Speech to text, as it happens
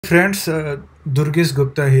Friends, Durgesh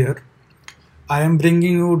Gupta here. I am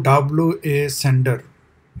bringing you WA Sender,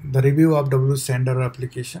 the review of W Sender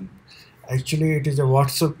application. Actually, it is a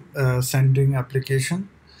WhatsApp sending application.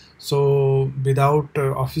 So, without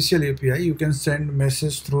official API, you can send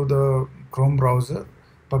message through the Chrome browser.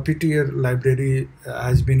 Puppeteer library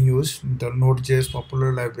has been used, the Nodejs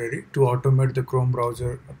popular library, to automate the Chrome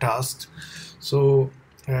browser tasks. So,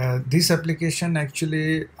 this application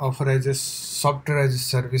actually offers as a software as a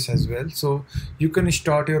service as well. So you can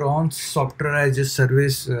start your own software as a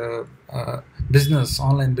service business,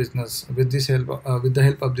 online business, with this help, with the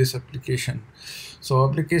help of this application. So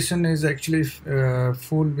application is actually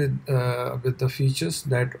full with the features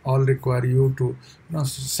that all require you to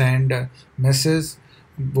send a message,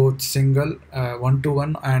 both single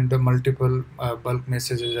one-to-one and the multiple bulk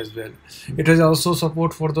messages as well. It has also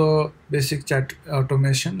support for the basic chat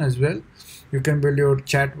automation as well. You can build your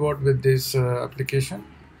chatbot with this application,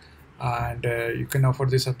 and you can offer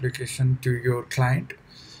this application to your client.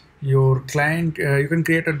 You can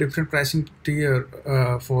create a different pricing tier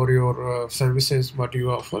for your services what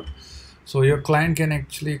you offer. So your client can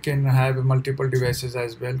have multiple devices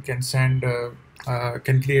as well, can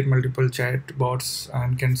create multiple chat bots,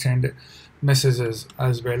 and can send messages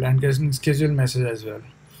as well, and can schedule message as well.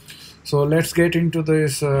 So let's get into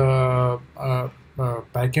this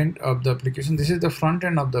backend of the application. This is the front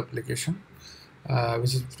end of the application,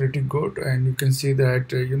 which is pretty good, and you can see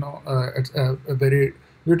that it's a very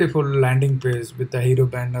beautiful landing page with the hero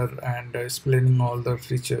banner and explaining all the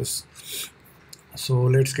features. So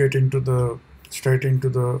let's get into the straight into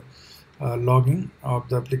the logging of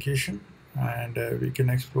the application, and we can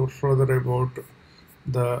explore further about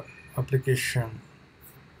the application.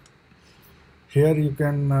 Here you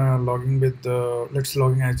can log in with the, let's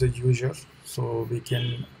log in as a user, so we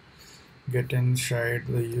can get inside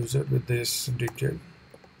the user with this detail.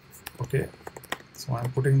 Okay, so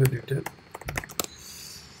I'm putting the detail.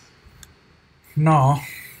 Now,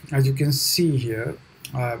 as you can see here,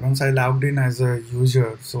 once I logged in as a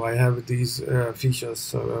user, so I have these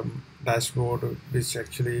features, dashboard, which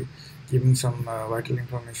actually giving some vital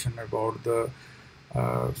information about the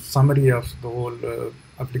summary of the whole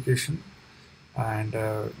application, and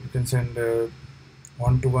you can send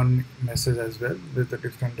one-to-one message as well with the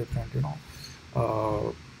different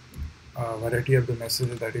variety of the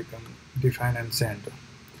messages that you can define and send.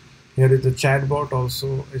 Here is the chatbot,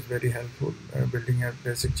 also is very helpful, building a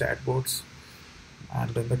basic chatbots, and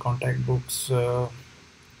then the contact books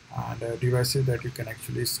and devices that you can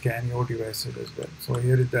actually scan your devices as well. So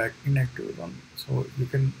here is the inactive one, so you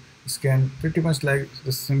can scan pretty much like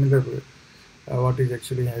the similar way what is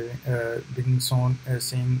actually having being shown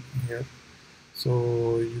seen here.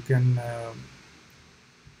 So you can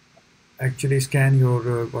actually scan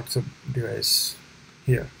your WhatsApp device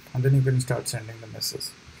here, and then you can start sending the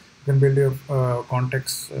message. You can build your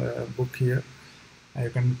context book here. You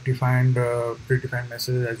can define the predefined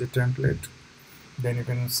message as a template. Then you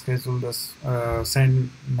can schedule this,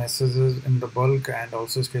 send messages in the bulk, and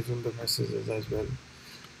also schedule the messages as well.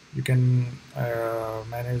 You can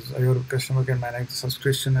manage, your customer can manage the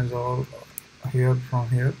subscription as all here from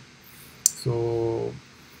here. So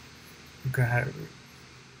you can have,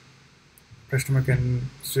 customer can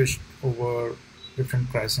switch over different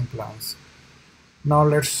pricing plans. Now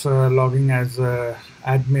let's log in as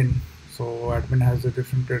admin. So admin has a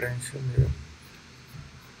different credential here.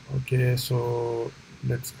 Okay, so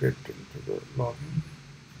let's get into the login.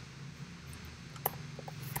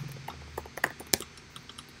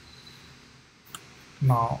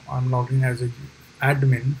 Now I'm logging as a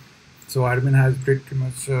admin. So admin has pretty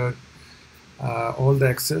much all the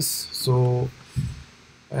access. So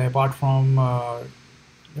apart from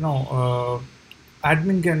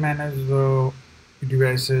admin can manage the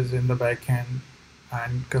devices in the backend,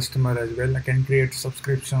 and customer as well can create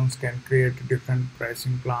subscriptions, can create different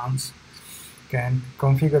pricing plans, can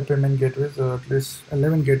configure payment gateways. At least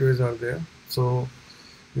 11 gateways are there, so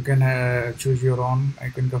you can choose your own. I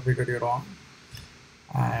can configure your own.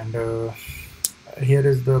 And here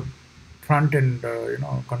is the front end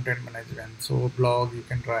content management. So blog you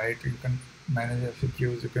can write, you can manage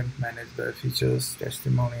FAQs, you can manage the features,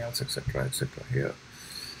 testimonials, etc., etc. here.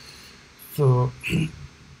 So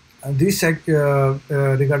this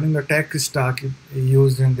regarding the tech stack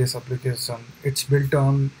used in this application, it's built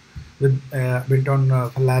on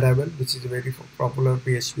Laravel, which is a very popular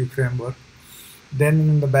PHP framework. Then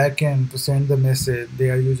in the backend, to send the message, they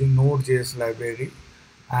are using Nodejs library,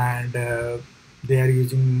 and they are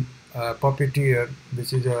using Puppeteer,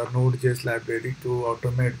 which is a Node.js library to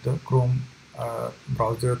automate the Chrome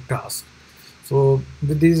browser task. So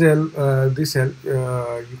with this help,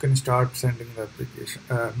 you can start sending the application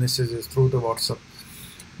messages through the WhatsApp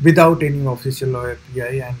without any official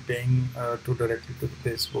API and paying to directly to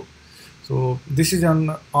Facebook. So this is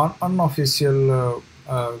an unofficial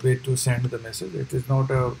way to send the message. It is not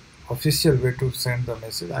a official way to send the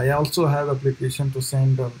message. I also have application to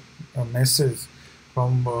send a message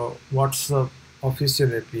from WhatsApp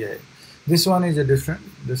official API. This one is a different.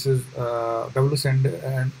 This is W sender,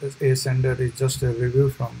 and a sender is just a review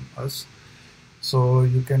from us. So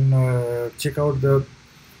you can check out the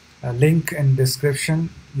link in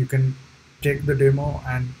description. You can take the demo,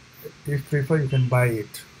 and if prefer, you can buy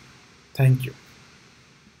it. Thank you.